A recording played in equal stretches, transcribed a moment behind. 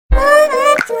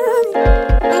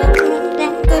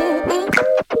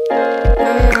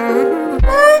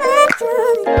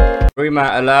Rumor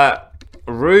alert.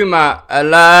 Rumor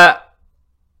alert.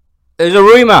 There's a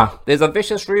rumor. There's a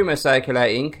vicious rumor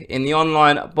circulating in the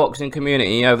online boxing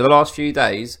community over the last few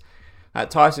days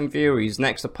that Tyson Fury's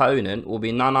next opponent will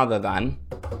be none other than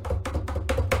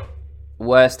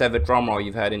worst ever drum roll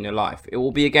you've heard in your life. It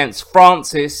will be against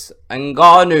Francis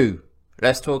Ngannou.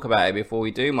 Let's talk about it. Before we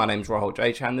do, my name's Rahul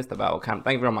J. Chan. This is the Battle Camp.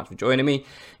 Thank you very much for joining me.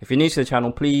 If you're new to the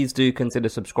channel, please do consider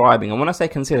subscribing. And when I say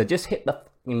consider, just hit the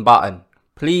fucking button.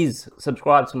 Please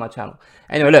subscribe to my channel.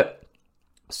 Anyway, look.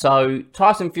 So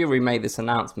Tyson Fury made this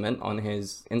announcement on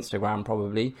his Instagram,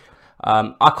 probably.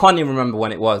 I can't even remember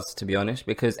when it was, to be honest,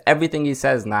 because everything he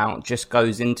says now just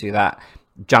goes into that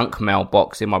junk mail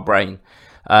box in my brain.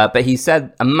 But he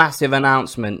said a massive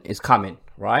announcement is coming,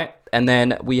 right? And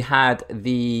then we had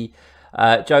the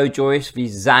Joe Joyce v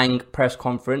Zhang press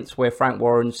conference where Frank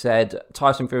Warren said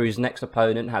Tyson Fury's next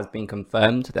opponent has been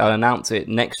confirmed. They'll announce it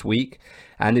next week,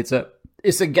 and it's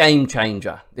a game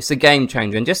changer. It's a game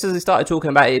changer. And just as he started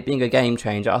talking about it being a game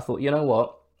changer, I thought, you know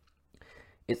what?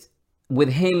 It's with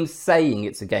him saying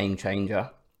it's a game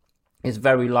changer, it's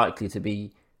very likely to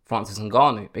be Francis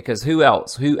Ngannou, because who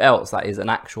else that is an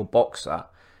actual boxer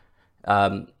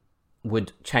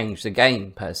would change the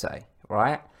game per se,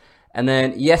 right? And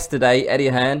then yesterday, Eddie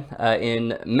Hearn,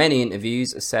 in many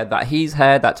interviews, said that he's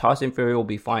heard that Tyson Fury will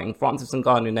be fighting Francis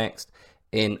Ngannou next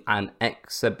in an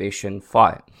exhibition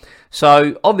fight.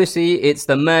 So obviously, it's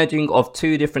the merging of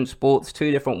two different sports,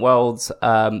 two different worlds,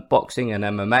 boxing and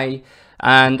MMA.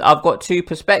 And I've got two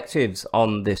perspectives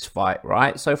on this fight,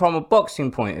 right? So from a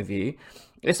boxing point of view,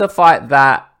 it's a fight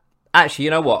that, actually,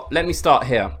 you know what? Let me start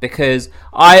here, because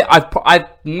I've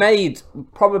made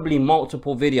probably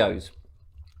multiple videos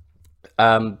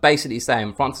basically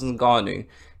saying Francis Ngannou,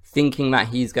 thinking that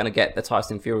he's going to get the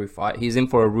Tyson Fury fight, he's in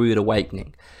for a rude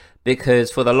awakening.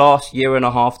 Because for the last year and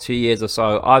a half, 2 years or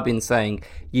so, I've been saying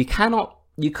you cannot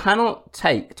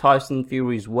take Tyson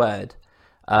Fury's word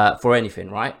for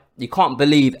anything, right? You can't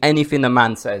believe anything the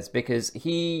man says, because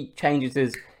he changes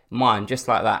his mind just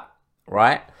like that,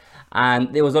 right?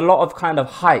 And there was a lot of kind of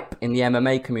hype in the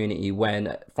MMA community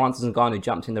when Francis Ngannou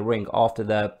jumped in the ring after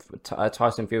the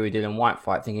Tyson Fury Dillian Whyte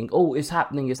fight, thinking, oh, it's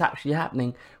happening, it's actually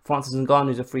happening. Francis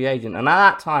Ngannou's a free agent. And at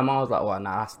that time, I was like, well,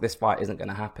 nah, this fight isn't going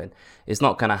to happen. It's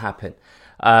not going to happen.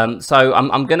 So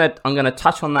I'm gonna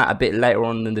touch on that a bit later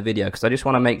on in the video, because I just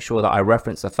want to make sure that I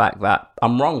reference the fact that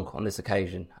I'm wrong on this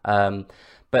occasion.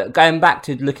 But going back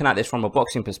to looking at this from a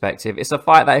boxing perspective, it's a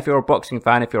fight that if you're a boxing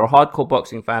fan, if you're a hardcore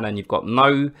boxing fan and you've got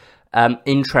no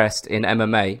interest in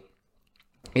MMA,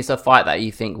 it's a fight that you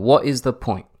think, what is the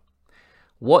point?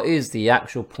 What is the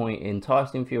actual point in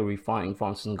Tyson Fury fighting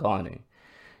Francis Ngannou?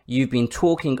 You've been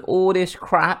talking all this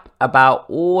crap about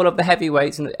all of the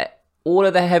heavyweights and all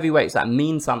of the heavyweights that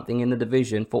mean something in the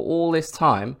division for all this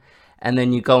time, and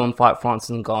then you go and fight Francis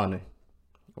Ngannou,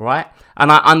 right?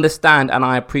 And I understand and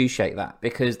I appreciate that,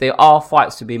 because there are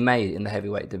fights to be made in the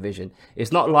heavyweight division.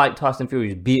 It's not like Tyson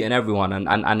Fury's beating everyone,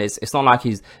 and it's not like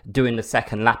he's doing the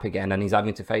second lap again and he's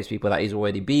having to face people that he's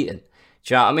already beaten.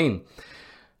 Do you know what I mean?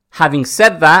 Having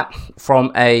said that,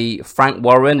 from a Frank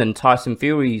Warren and Tyson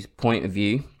Fury's point of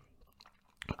view,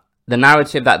 the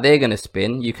narrative that they're going to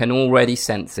spin, you can already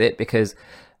sense it, because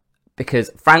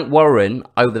Frank Warren,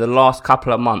 over the last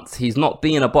couple of months, he's not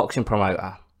being a boxing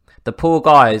promoter. The poor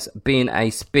guy's been a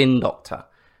spin doctor,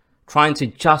 trying to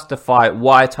justify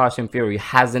why Tyson Fury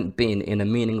hasn't been in a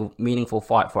meaningful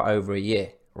fight for over a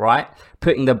year, right?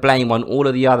 Putting the blame on all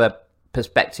of the other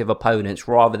prospective opponents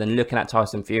rather than looking at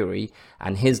Tyson Fury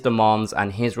and his demands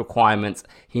and his requirements.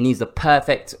 He needs the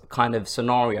perfect kind of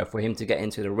scenario for him to get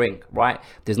into the ring, right?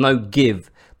 There's no give,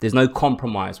 there's no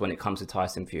compromise when it comes to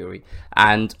Tyson Fury.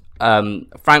 And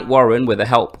Frank Warren, with the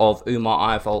help of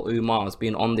Umar has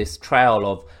been on this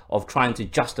trail of trying to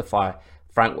justify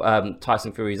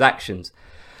Tyson Fury's actions.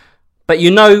 But you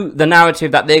know the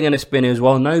narrative that they're going to spin is,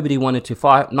 well, nobody wanted to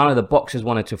fight. None of the boxers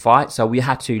wanted to fight. So we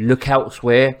had to look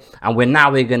elsewhere. And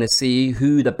we're going to see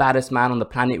who the baddest man on the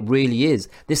planet really is.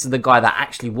 This is the guy that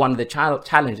actually won the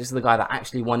challenge. This is the guy that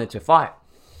actually wanted to fight.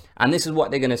 And this is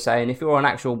what they're going to say. And if you're an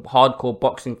actual hardcore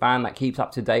boxing fan that keeps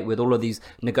up to date with all of these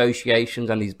negotiations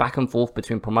and these back and forth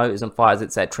between promoters and fighters,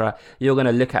 etc., you're going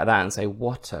to look at that and say,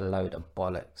 what a load of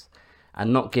bollocks.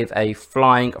 And not give a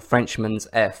flying Frenchman's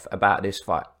F about this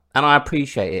fight. And I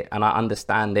appreciate it and I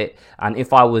understand it. And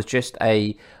if I was just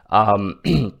a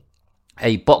boxing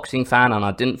fan and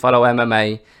I didn't follow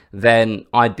MMA, then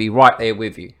I'd be right there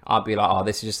with you. I'd be like, oh,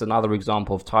 this is just another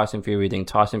example of Tyson Fury doing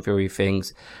Tyson Fury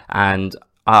things, and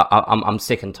I'm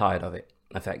sick and tired of it,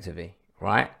 effectively,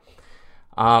 right?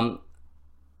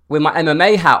 With my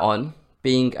MMA hat on,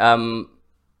 being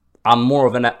I'm more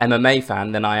of an MMA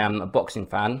fan than I am a boxing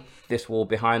fan. This wall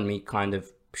behind me kind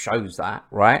of shows that,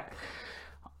 right?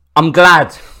 I'm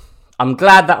glad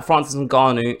that Francis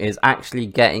Ngannou is actually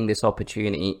getting this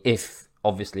opportunity, if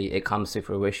obviously it comes to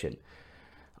fruition.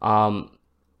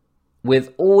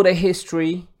 With all the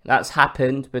history that's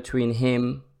happened between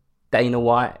him, Dana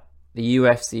White, the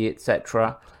UFC,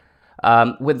 etc.,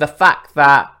 with the fact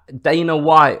that Dana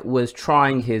White was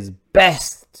trying his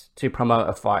best to promote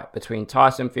a fight between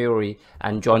Tyson Fury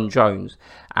and John Jones,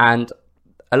 and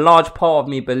a large part of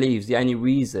me believes the only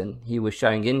reason he was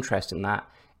showing interest in that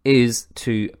is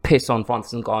to piss on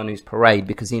Francis Ngannou's parade,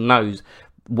 because he knows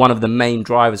one of the main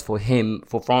drivers for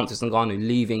Francis Ngannou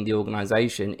leaving the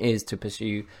organization is to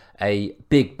pursue a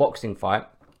big boxing fight.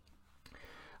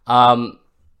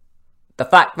 The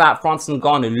fact that Francis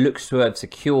Ngannou looks to have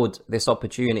secured this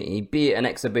opportunity, be it an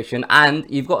exhibition, and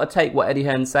you've got to take what Eddie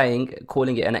Hearn's saying,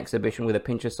 calling it an exhibition with a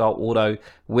pinch of salt, although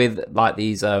with like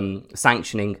these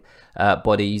sanctioning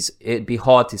bodies, it'd be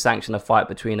hard to sanction a fight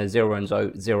between a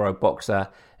 0-0 boxer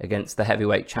against the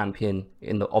heavyweight champion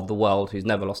of the world who's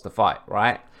never lost a fight,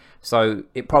 right? So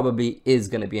it probably is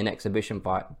going to be an exhibition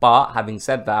fight. But having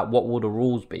said that, what will the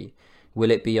rules be? Will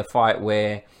it be a fight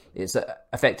where it's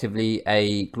effectively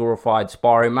a glorified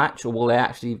sparring match, or will they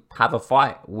actually have a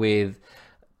fight with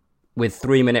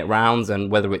 3-minute rounds,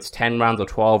 and whether it's 10 rounds or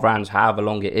 12 rounds, however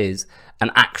long it is, an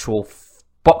actual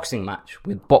boxing match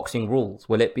with boxing rules?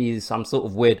 Will it be some sort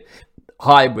of weird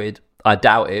hybrid? I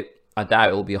doubt it. I doubt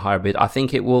it will be a hybrid. I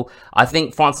think it will. I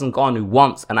think Francis Ngannou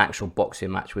wants an actual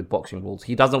boxing match with boxing rules.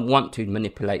 He doesn't want to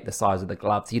manipulate the size of the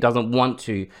gloves. He doesn't want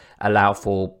to allow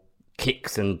for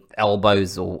kicks and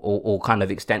elbows or kind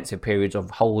of extensive periods of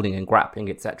holding and grappling,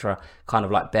 etc., kind of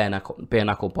like bare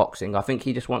knuckle boxing. I think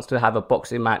he just wants to have a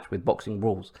boxing match with boxing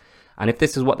rules. And if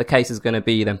this is what the case is going to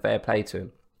be, then fair play to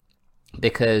him,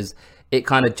 because it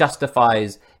kind of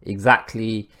justifies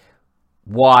exactly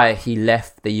why he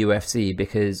left the UFC.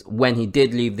 Because when he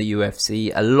did leave the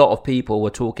UFC, a lot of people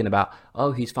were talking about,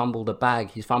 oh, he's fumbled the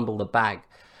bag.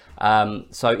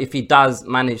 So if he does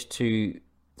manage to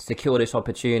secure this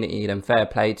opportunity, then fair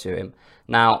play to him.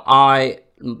 Now, I,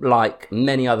 like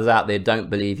many others out there, don't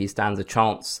believe he stands a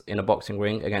chance in a boxing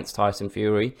ring against Tyson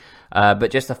Fury. But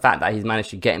just the fact that he's managed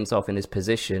to get himself in this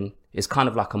position is kind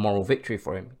of like a moral victory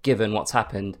for him, given what's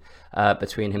happened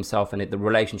between himself and the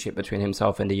relationship between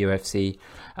himself and the UFC,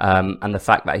 and the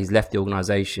fact that he's left the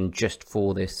organization just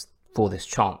for this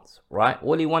chance, right?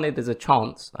 All he wanted is a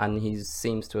chance, and he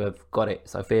seems to have got it.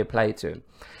 So fair play to him.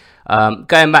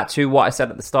 Going back to what I said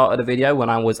at the start of the video, when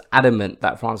I was adamant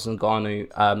that Francis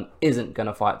Ngannou isn't going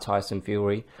to fight Tyson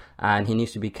Fury, and he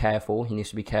needs to be careful. He needs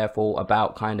to be careful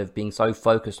about kind of being so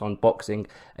focused on boxing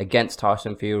against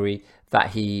Tyson Fury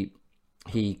that he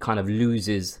kind of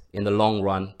loses in the long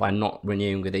run by not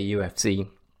renewing with the UFC.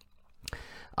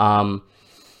 I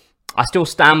still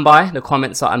stand by the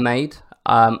comments that I made.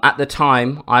 At the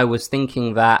time, I was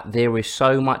thinking that there is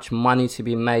so much money to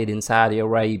be made in Saudi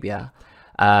Arabia,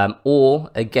 or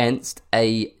against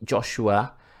a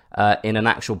Joshua in an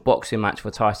actual boxing match for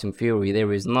Tyson Fury.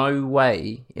 There is no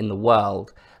way in the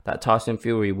world that Tyson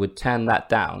Fury would turn that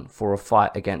down for a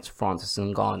fight against Francis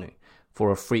Ngannou, for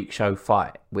a freak show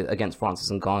fight against Francis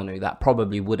Ngannou that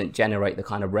probably wouldn't generate the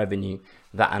kind of revenue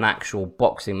that an actual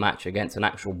boxing match against an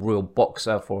actual real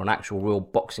boxer for an actual real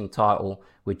boxing title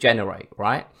would generate,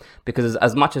 right? Because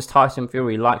as much as Tyson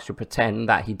Fury likes to pretend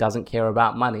that he doesn't care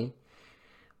about money,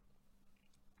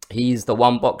 he's the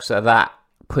one boxer that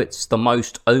puts the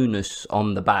most onus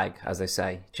on the bag, as they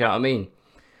say. Do you know what I mean?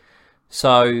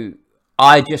 So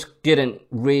I just didn't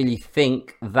really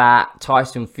think that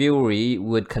Tyson Fury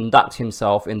would conduct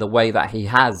himself in the way that he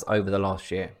has over the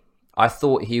last year. I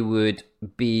thought he would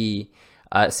be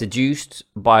seduced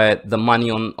by the money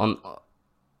on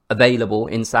available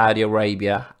in Saudi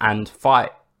Arabia and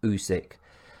fight Usyk.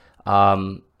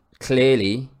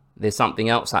 Clearly, there's something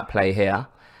else at play here.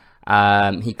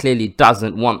 He clearly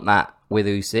doesn't want that with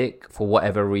Usyk for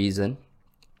whatever reason.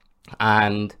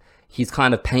 And he's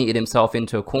kind of painted himself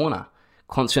into a corner,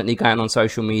 constantly going on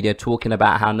social media, talking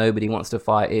about how nobody wants to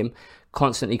fight him,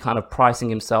 constantly kind of pricing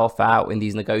himself out in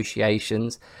these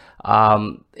negotiations.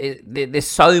 There's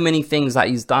so many things that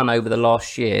he's done over the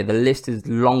last year. The list is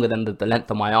longer than the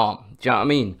length of my arm. Do you know what I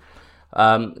mean?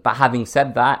 But having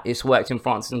said that, it's worked in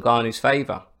Francis Ngannou's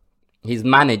favour. He's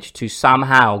managed to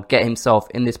somehow get himself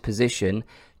in this position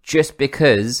just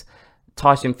because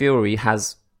Tyson Fury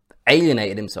has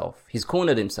alienated himself. He's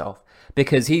cornered himself,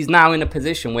 because he's now in a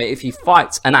position where if he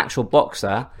fights an actual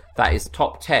boxer that is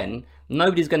top 10,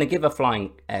 nobody's going to give a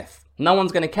flying F. No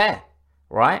one's going to care,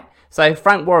 right? So if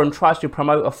Frank Warren tries to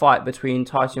promote a fight between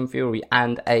Tyson Fury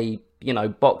and a,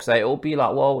 boxer, it will be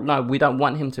like, well, no, we don't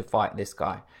want him to fight this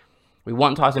guy. We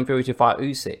want Tyson Fury to fight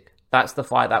Usyk. That's the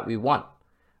fight that we want,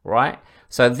 right?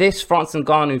 So this Francis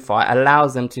Ngannou fight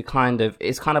allows them to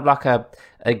it's kind of like a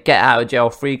get out of jail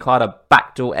free card, a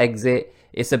backdoor exit.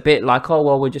 It's a bit like, oh,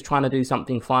 well, we're just trying to do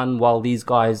something fun while these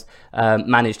guys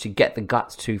manage to get the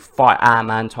guts to fight our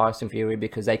man Tyson Fury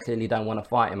because they clearly don't want to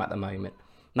fight him at the moment.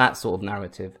 That sort of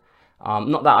narrative.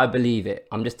 Not that I believe it.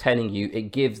 I'm just telling you,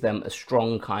 it gives them a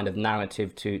strong kind of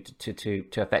narrative to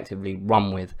effectively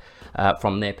run with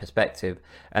from their perspective.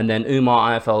 And then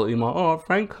Umar, oh,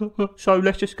 Frank, so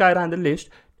let's just go down the list.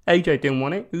 AJ didn't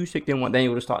want it. Usyk didn't want it. Then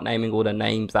you would start naming all the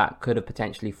names that could have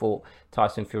potentially fought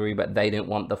Tyson Fury, but they didn't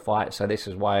want the fight. So this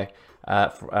is why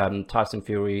Tyson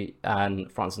Fury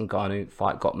and Francis Ngannou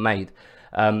fight got made.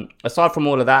 Aside from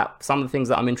all of that, some of the things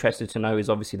that I'm interested to know is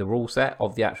obviously the rule set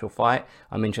of the actual fight.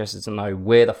 I'm interested to know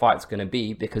where the fight's going to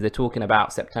be because they're talking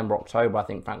about September, October. I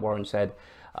think Frank Warren said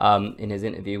in his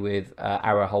interview with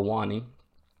Ara Helwani.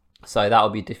 So that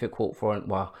would be difficult for,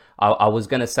 I was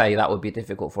going to say that would be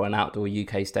difficult for an outdoor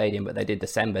UK stadium, but they did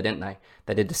December, didn't they?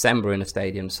 They did December in a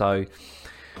stadium. So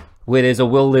where there's a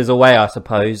will, there's a way, I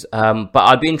suppose. But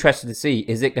I'd be interested to see,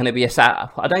 is it going to be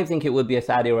I don't think it would be a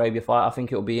Saudi Arabia fight. I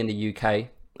think it will be in the UK.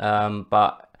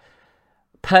 But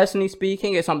personally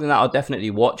speaking, it's something that I'll definitely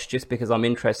watch just because I'm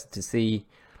interested to see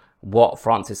what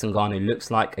Francis Ngannou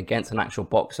looks like against an actual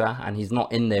boxer. And he's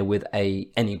not in there with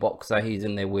any boxer. He's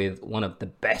in there with one of the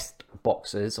best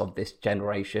boxers of this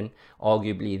generation,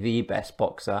 arguably the best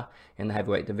boxer in the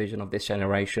heavyweight division of this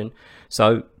generation.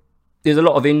 So there's a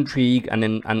lot of intrigue,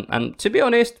 and to be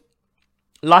honest,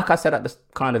 like I said at the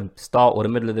kind of start or the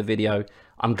middle of the video,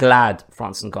 I'm glad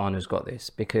Francis Ngannou's got this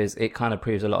because it kind of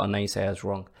proves a lot of naysayers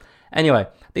wrong. Anyway,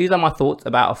 these are my thoughts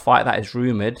about a fight that is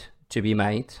rumoured to be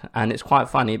made, and it's quite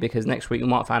funny because next week we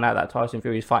might find out that Tyson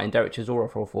Fury is fighting Derek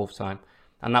Chisora for a fourth time,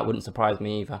 and that wouldn't surprise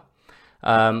me either.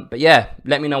 But yeah,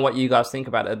 let me know what you guys think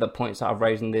about the points that I've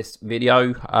raised in this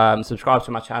video. Subscribe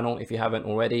to my channel if you haven't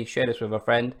already. Share this with a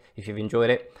friend if you've enjoyed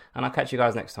it. And I'll catch you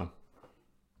guys next time.